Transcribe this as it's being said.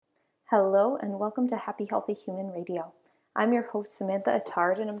Hello and welcome to Happy Healthy Human Radio. I'm your host Samantha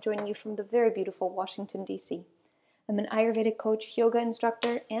Attard and I'm joining you from the very beautiful Washington, D.C. I'm an Ayurvedic coach, yoga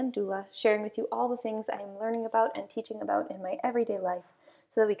instructor, and doula, sharing with you all the things I am learning about and teaching about in my everyday life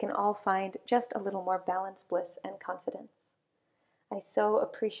so that we can all find just a little more balance, bliss, and confidence. I so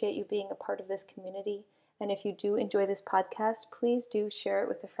appreciate you being a part of this community, and if you do enjoy this podcast, please do share it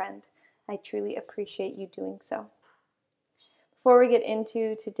with a friend. I truly appreciate you doing so. Before we get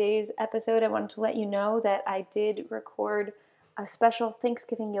into today's episode, I wanted to let you know that I did record a special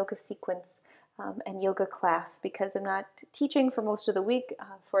Thanksgiving yoga sequence and yoga class because I'm not teaching for most of the week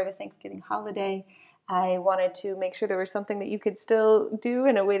for the Thanksgiving holiday. I wanted to make sure there was something that you could still do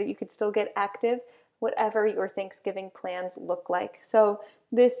in a way that you could still get active, whatever your Thanksgiving plans look like. So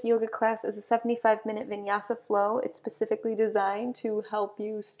this yoga class is a 75-minute vinyasa flow. It's specifically designed to help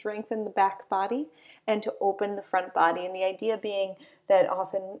you strengthen the back body and to open the front body. And the idea being that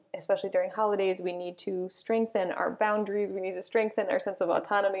often, especially during holidays, we need to strengthen our boundaries, we need to strengthen our sense of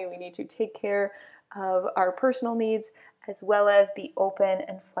autonomy, we need to take care of our personal needs, as well as be open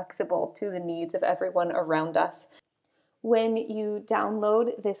and flexible to the needs of everyone around us. When you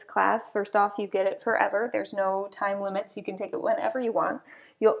download this class, first off, you get it forever. There's no time limits. You can take it whenever you want.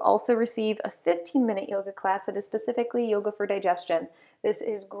 You'll also receive a 15-minute yoga class that is specifically yoga for digestion. This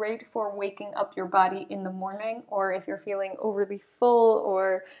is great for waking up your body in the morning, or if you're feeling overly full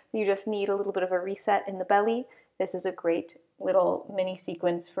or you just need a little bit of a reset in the belly. This is a great little mini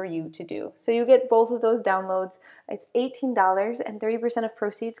sequence for you to do. So you get both of those downloads. It's $18 and 30% of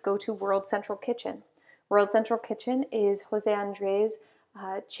proceeds go to World Central Kitchen. World Central Kitchen is Jose Andres'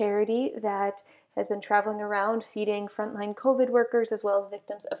 charity that has been traveling around feeding frontline COVID workers as well as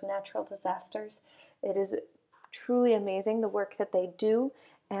victims of natural disasters. It is truly amazing the work that they do,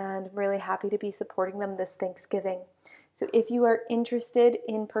 and I'm really happy to be supporting them this Thanksgiving. So if you are interested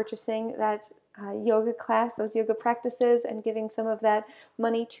in purchasing that yoga class, those yoga practices, and giving some of that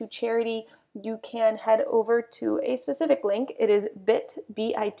money to charity, you can head over to a specific link. It is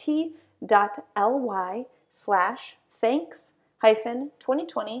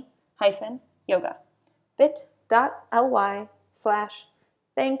bit.ly/thanks-2020-yoga.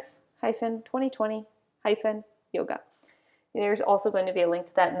 bit.ly/thanks-2020-yoga. There's also going to be a link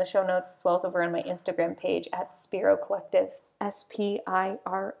to that in the show notes, as well as over on my Instagram page at Spiro Collective,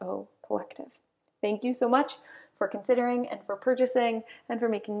 Spiro Collective. Thank you so much for considering and for purchasing and for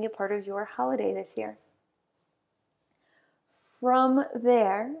making me a part of your holiday this year. From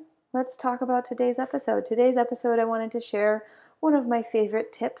there, let's talk about today's episode. Today's episode, I wanted to share one of my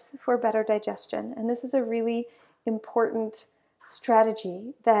favorite tips for better digestion. And this is a really important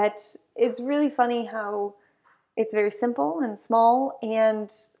strategy that it's really funny how it's very simple and small,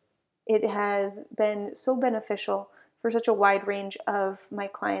 and it has been so beneficial for such a wide range of my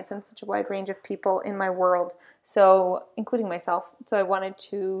clients and such a wide range of people in my world, so including myself. So I wanted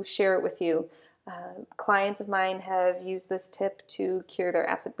to share it with you. Clients of mine have used this tip to cure their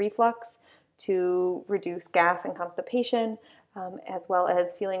acid reflux, to reduce gas and constipation, as well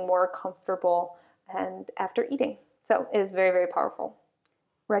as feeling more comfortable and after eating. So it is very, very powerful.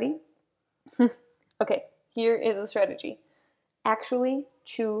 Ready? Okay, here is the strategy. Actually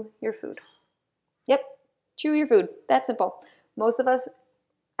chew your food. Yep, chew your food. That's simple. Most of us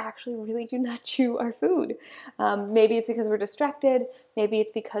actually really do not chew our food. Maybe it's because we're distracted. Maybe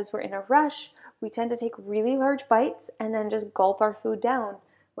it's because we're in a rush. We tend to take really large bites and then just gulp our food down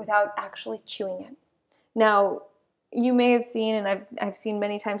without actually chewing it. Now, you may have seen, and I've seen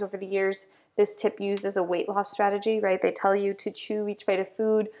many times over the years, this tip used as a weight loss strategy, right? They tell you to chew each bite of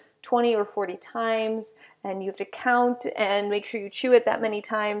food 20 or 40 times, and you have to count and make sure you chew it that many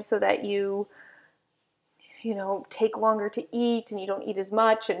times so that you take longer to eat and you don't eat as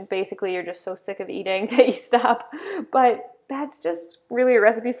much, and basically you're just so sick of eating that you stop. But that's just really a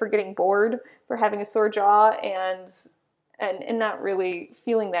recipe for getting bored, for having a sore jaw, and not really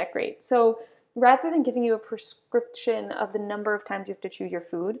feeling that great. So rather than giving you a prescription of the number of times you have to chew your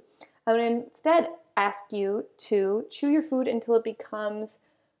food, I would instead ask you to chew your food until it becomes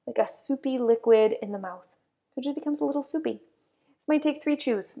like a soupy liquid in the mouth. It just becomes a little soupy. This might take 3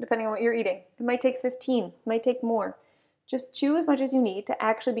 chews, depending on what you're eating. It might take 15, it might take more. Just chew as much as you need to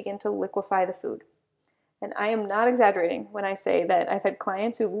actually begin to liquefy the food. And I am not exaggerating when I say that I've had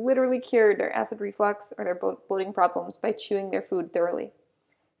clients who've literally cured their acid reflux or their bloating problems by chewing their food thoroughly.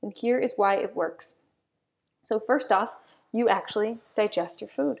 And here is why it works. So first off, you actually digest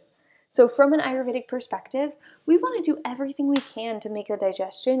your food. So from an Ayurvedic perspective, we want to do everything we can to make the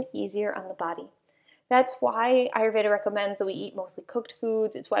digestion easier on the body. That's why Ayurveda recommends that we eat mostly cooked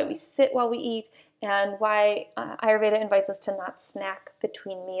foods. It's why we sit while we eat, and why Ayurveda invites us to not snack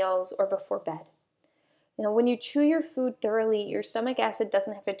between meals or before bed. When you chew your food thoroughly, your stomach acid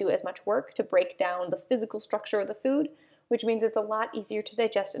doesn't have to do as much work to break down the physical structure of the food, which means it's a lot easier to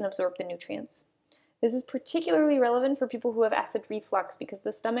digest and absorb the nutrients. This is particularly relevant for people who have acid reflux because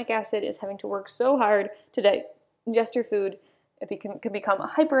the stomach acid is having to work so hard to digest your food. It can become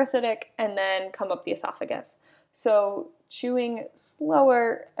hyperacidic and then come up the esophagus. So chewing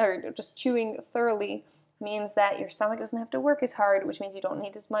slower, or just chewing thoroughly, means that your stomach doesn't have to work as hard, which means you don't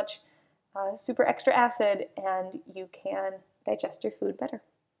need as much super extra acid, and you can digest your food better.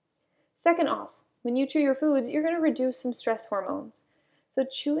 Second off, when you chew your foods, you're going to reduce some stress hormones. So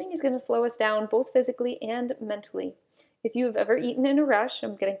chewing is going to slow us down both physically and mentally. If you have ever eaten in a rush,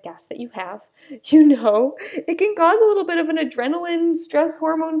 I'm going to guess that you have, you know it can cause a little bit of an adrenaline stress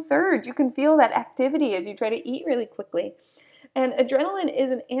hormone surge. You can feel that activity as you try to eat really quickly. And adrenaline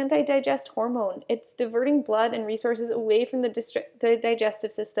is an anti-digest hormone. It's diverting blood and resources away from the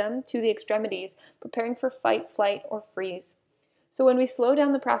digestive system to the extremities, preparing for fight, flight, or freeze. So when we slow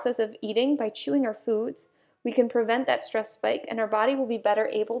down the process of eating by chewing our foods, we can prevent that stress spike, and our body will be better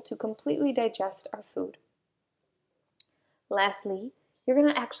able to completely digest our food. Lastly, you're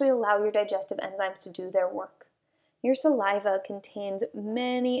going to actually allow your digestive enzymes to do their work. Your saliva contains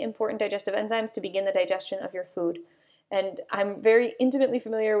many important digestive enzymes to begin the digestion of your food. And I'm very intimately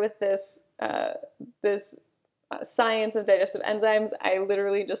familiar with this science of digestive enzymes. I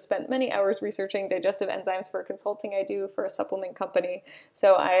literally just spent many hours researching digestive enzymes for consulting I do for a supplement company.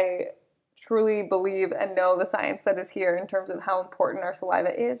 So I truly believe and know the science that is here in terms of how important our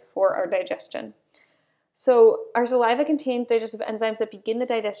saliva is for our digestion. So our saliva contains digestive enzymes that begin the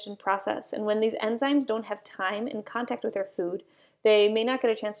digestion process, and when these enzymes don't have time in contact with our food, they may not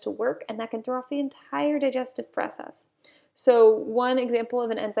get a chance to work, and that can throw off the entire digestive process. So one example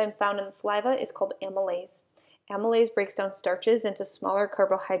of an enzyme found in the saliva is called amylase. Amylase breaks down starches into smaller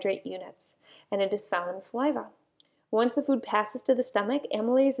carbohydrate units, and it is found in the saliva. Once the food passes to the stomach,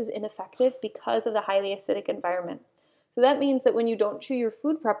 amylase is ineffective because of the highly acidic environment. So that means that when you don't chew your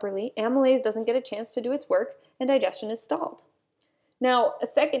food properly, amylase doesn't get a chance to do its work and digestion is stalled. Now, a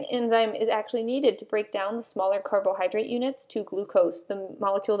second enzyme is actually needed to break down the smaller carbohydrate units to glucose, the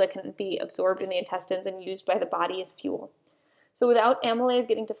molecule that can be absorbed in the intestines and used by the body as fuel. So without amylase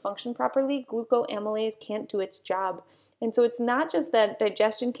getting to function properly, glucoamylase can't do its job. And so it's not just that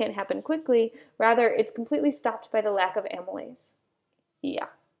digestion can't happen quickly, rather it's completely stopped by the lack of amylase. Yeah,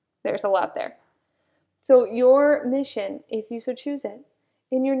 there's a lot there. So your mission, if you so choose it,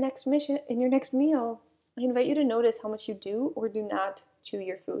 in your next meal, I invite you to notice how much you do or do not chew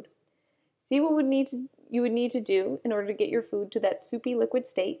your food. See what you would need to do in order to get your food to that soupy liquid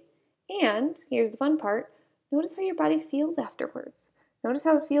state. And here's the fun part, notice how your body feels afterwards. Notice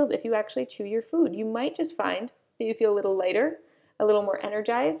how it feels if you actually chew your food. You might just find that you feel a little lighter, a little more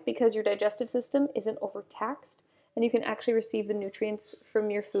energized because your digestive system isn't overtaxed, and you can actually receive the nutrients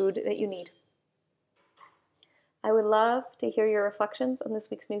from your food that you need. I would love to hear your reflections on this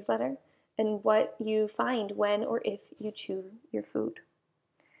week's newsletter and what you find when or if you chew your food.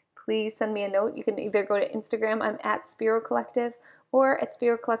 Please send me a note. You can either go to Instagram, I'm at Spiro Collective, or at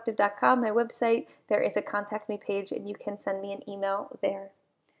spirocollective.com, my website. There is a contact me page and you can send me an email there.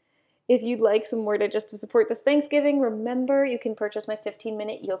 If you'd like some more digestive support this Thanksgiving, remember you can purchase my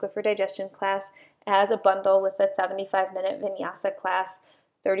 15-minute Yoga for Digestion class as a bundle with a 75-minute Vinyasa class.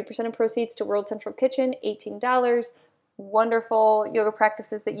 30% of proceeds to World Central Kitchen, $18. Wonderful yoga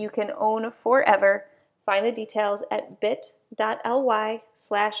practices that you can own forever. Find the details at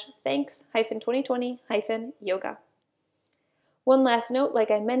bit.ly/thanks-2020-yoga. One last note, like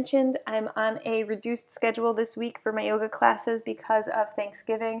I mentioned, I'm on a reduced schedule this week for my yoga classes because of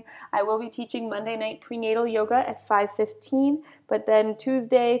Thanksgiving. I will be teaching Monday night prenatal yoga at 5:15, but then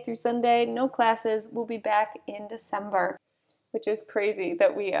Tuesday through Sunday, no classes. We'll be back in December, which is crazy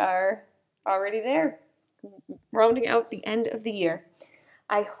that we are already there, rounding out the end of the year.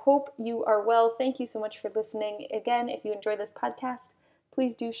 I hope you are well. Thank you so much for listening. Again, if you enjoy this podcast,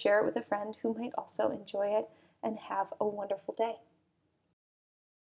 please do share it with a friend who might also enjoy it, and have a wonderful day.